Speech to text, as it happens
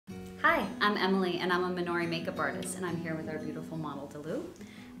I'm Emily and I'm a Minori makeup artist, and I'm here with our beautiful model Dalu.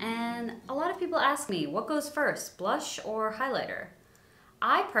 And a lot of people ask me, what goes first, blush or highlighter?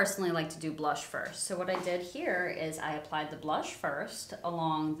 I personally like to do blush first. So what I did here is I applied the blush first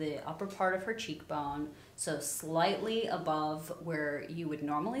along the upper part of her cheekbone, so slightly above where you would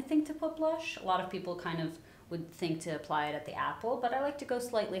normally think to put blush. A lot of people kind of would think to apply it at the apple, but I like to go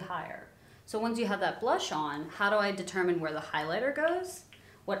slightly higher. So once you have that blush on, how do I determine where the highlighter goes?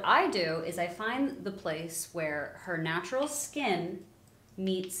 What I do is I find the place where her natural skin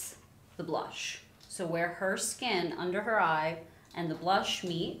meets the blush. So where her skin under her eye and the blush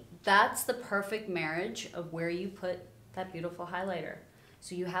meet, that's the perfect marriage of where you put that beautiful highlighter.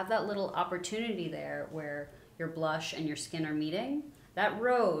 So you have that little opportunity there where your blush and your skin are meeting. That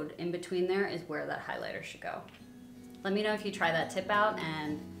road in between there is where that highlighter should go. Let me know if you try that tip out,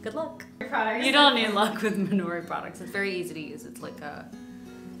 and good luck. You don't need luck with Minori products. It's very easy to use. It's like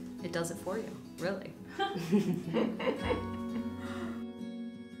it does it for you, really.